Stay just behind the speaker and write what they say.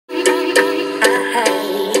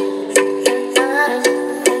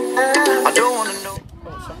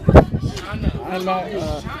I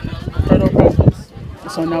love hurdle practice.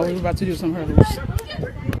 So now we're about to do some hurdles.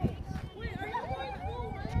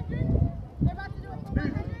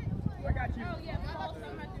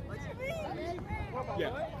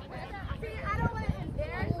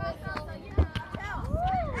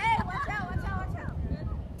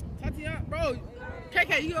 Bro,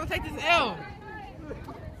 KK, you gonna take this L?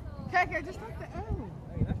 KK, just take the L.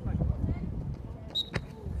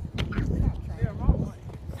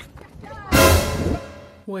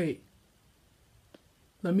 Wait.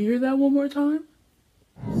 Let me hear that one more time.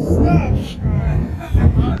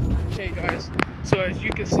 Okay, guys. So as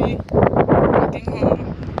you can see, we're walking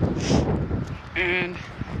home, and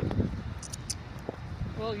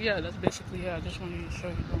well, yeah, that's basically it. I just wanted to show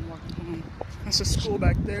you that I'm walking home. That's a school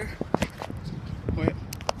back there. Wait.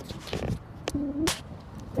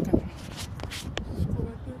 Okay. School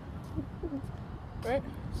back there. Right?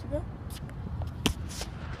 See that?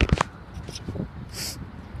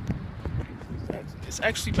 It's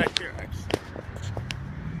actually back there, actually.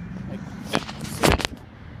 Like, see that?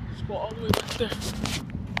 Just go all the way back there.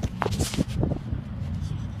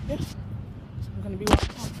 Yeah. So I'm gonna be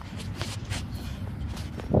walking home.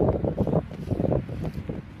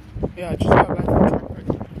 Yeah, I just got back from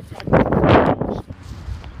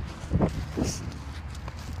track practice.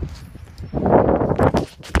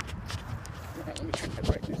 Let me turn my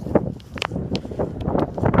brightness down.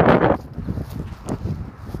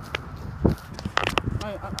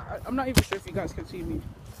 I'm not even sure if you guys can see me.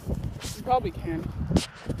 You probably can.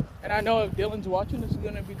 And I know if Dylan's watching this, he's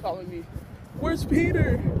gonna be calling me, "Where's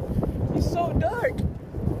Peter? He's so dark."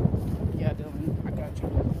 Yeah, Dylan, I got you.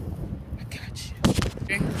 I got you.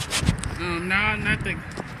 Okay. Now I'm at the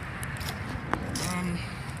I'm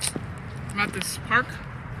at this park.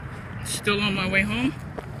 Still on my way home.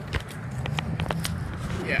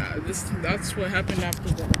 Yeah, that's what happened after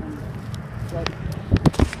the flood.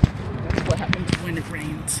 That's what happens when it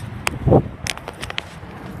rains.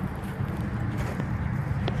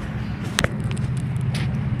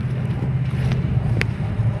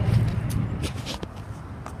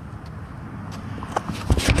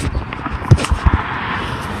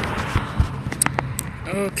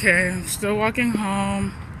 Okay, I'm still walking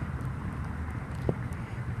home.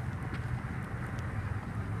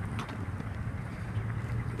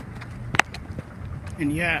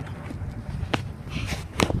 And yeah,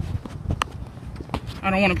 I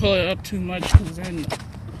don't want to pull it up too much because then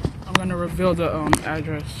I'm gonna reveal the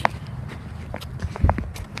address.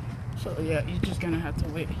 So yeah, you're just gonna have to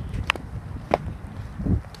wait.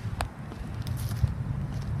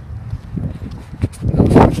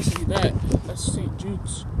 See that? That's St.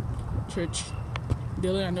 Jude's Church.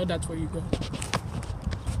 Dylan, I know that's where you go.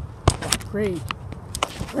 Pray.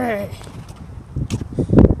 Pray.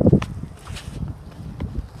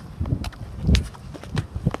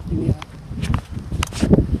 Yeah.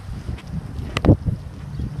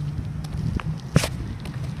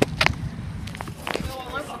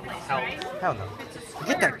 Hell no.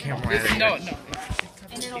 Get that camera out of here. No.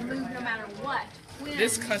 And it'll move no matter what. When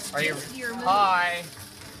This cuts. Hi. See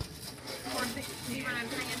what I'm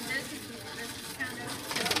saying? This is kind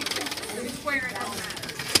of square. It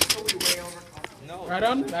don't matter. No. Right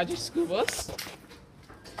on, Magic School Bus.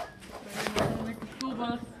 School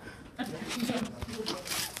bus.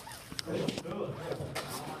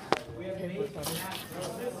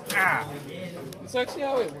 Ah. It's actually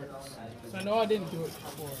how it works. So I know I didn't do it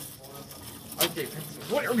before. Okay,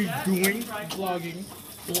 what are we doing? Vlogging.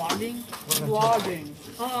 Vlogging? Vlogging.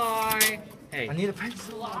 Hi. Hey. I need a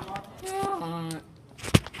pencil.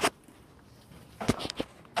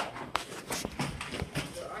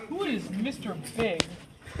 Who is Mr. Big?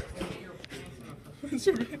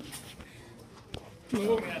 Mr. Big.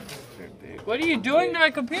 What are you doing to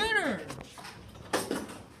my computer?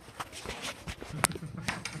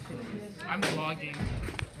 I'm vlogging.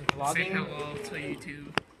 Say hello to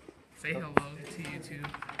YouTube. Say hello to YouTube.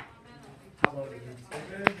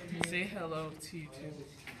 Say hello to YouTube.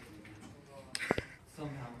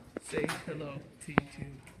 Say hello to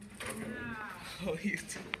YouTube. Oh,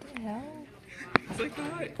 YouTube. Yeah. It's like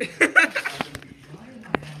that.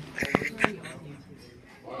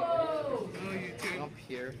 Oh, YouTube. Up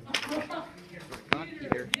here. Not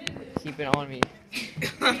here. Keep it on me.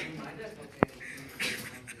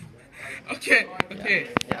 Okay.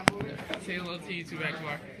 Yeah. Say hello to YouTube,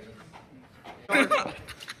 Akbar.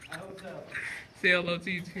 Say hello to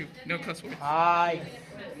YouTube. No cuss words. Hi.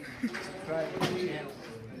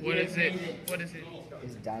 What is it?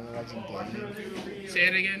 Is Diamond Legend Gaming? Say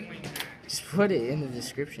it again. Just put it in the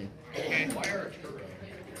description. Okay.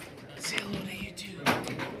 Say hello to YouTube.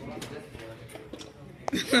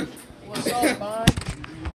 So fun.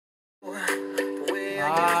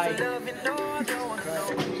 Hi.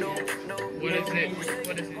 What is it?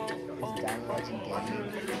 What is it? It's downloading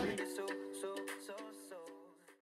game.